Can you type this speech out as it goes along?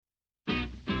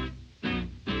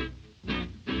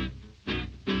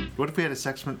What if we had a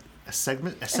segment? A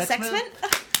segment? Now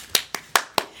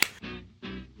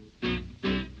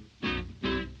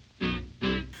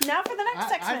for the next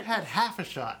segment. I've had half a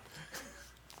shot.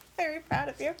 Very proud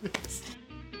of you.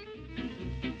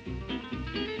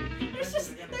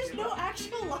 There's no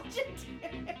actual logic to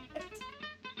it.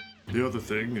 The other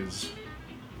thing is,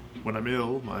 when I'm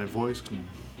ill, my voice can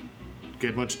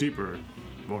get much deeper.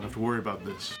 Won't have to worry about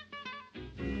this.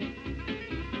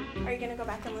 Are you going to go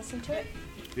back and listen to it?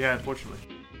 Yeah, unfortunately.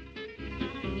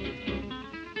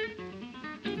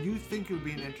 You think it would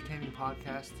be an entertaining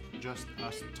podcast, just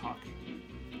us talking?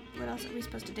 What else are we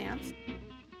supposed to dance?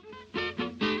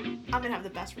 I'm going to have the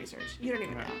best research. You don't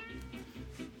even know.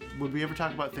 Would we ever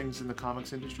talk about things in the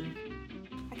comics industry?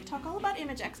 I could talk all about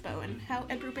Image Expo and how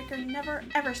Ed Brubaker never,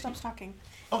 ever stops talking.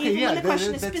 Okay, even yeah. when the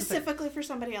question is specifically for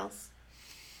somebody else.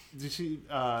 Did you see...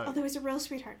 Although he's a real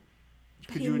sweetheart.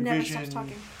 Could he you never envision, stops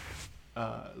talking.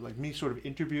 like me sort of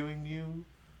interviewing you?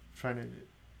 Trying to...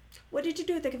 What did you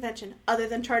do at the convention? Other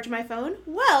than charge my phone?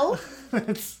 Well,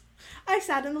 I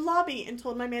sat in the lobby and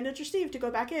told my manager Steve to go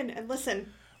back in and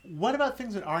listen. What about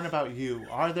things that aren't about you?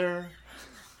 Are there...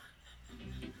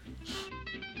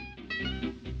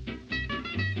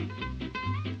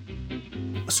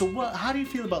 So how do you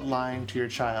feel about lying to your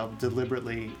child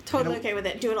deliberately? Totally okay with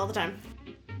it. Do it all the time.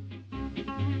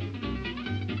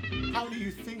 How do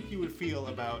you think you would feel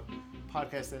about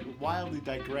podcasts that wildly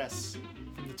digress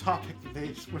from the topic that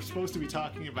they were supposed to be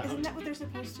talking about? Isn't that what they're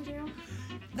supposed to do?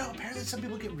 No, apparently some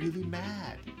people get really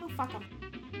mad. Oh, fuck them.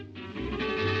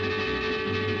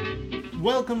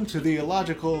 Welcome to the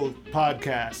Illogical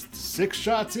Podcast. 6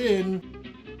 shots in.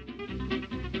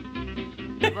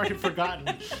 I've already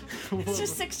forgotten. It's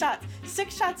just 6 shots.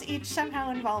 6 shots each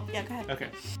somehow involved. Yeah, go ahead. Okay.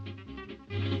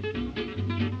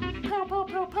 Pow, pow,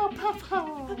 pow, pow, pow,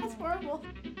 pow. That's horrible.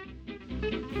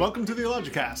 Welcome to the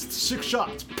Illogicast. 6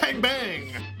 shots. Bang,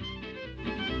 bang.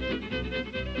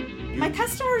 My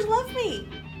customers love me.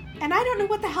 And I don't know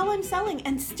what the hell I'm selling.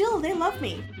 And still, they love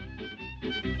me.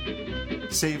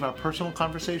 Save our personal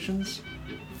conversations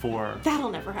for...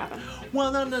 That'll never happen.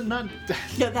 Well, no. No,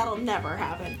 that'll never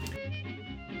happen.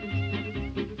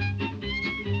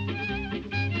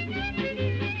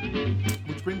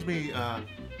 Which brings me,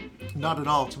 not at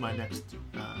all to my next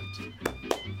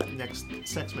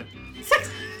segment.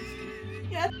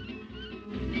 Yes.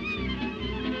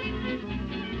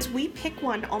 We pick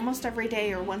one almost every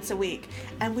day or once a week,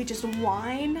 and we just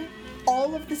whine.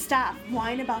 All of the staff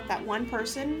whine about that one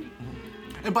person.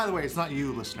 And by the way, it's not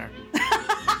you, listener.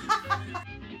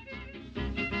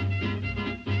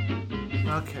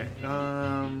 Okay.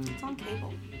 It's on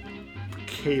cable.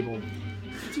 Cable.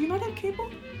 Do you not have cable?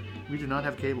 We do not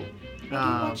have cable. What do you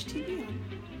watch TV on?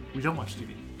 We don't watch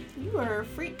TV. You are a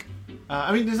freak.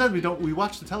 I mean, there's not, we don't. We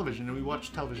watch the television, and we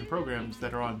watch television programs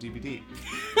that are on DVD.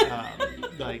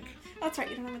 Like. That's right.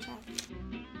 You don't have a child.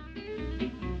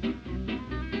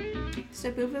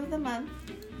 So, boob of the month.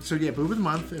 So yeah, boob of the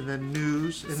month, and then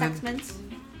news, and Sexments.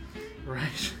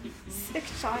 Right.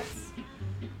 6 shots.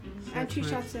 I'm 2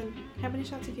 shots in. How many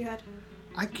shots have you had?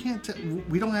 I can't.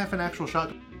 We don't have an actual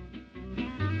shot. You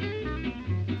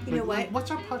know what?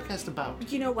 What's our podcast about?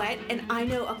 You know what? And I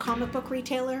know a comic book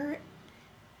retailer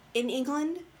in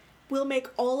England will make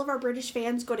all of our British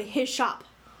fans go to his shop.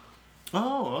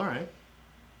 Oh, all right.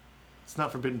 It's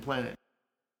not Forbidden Planet.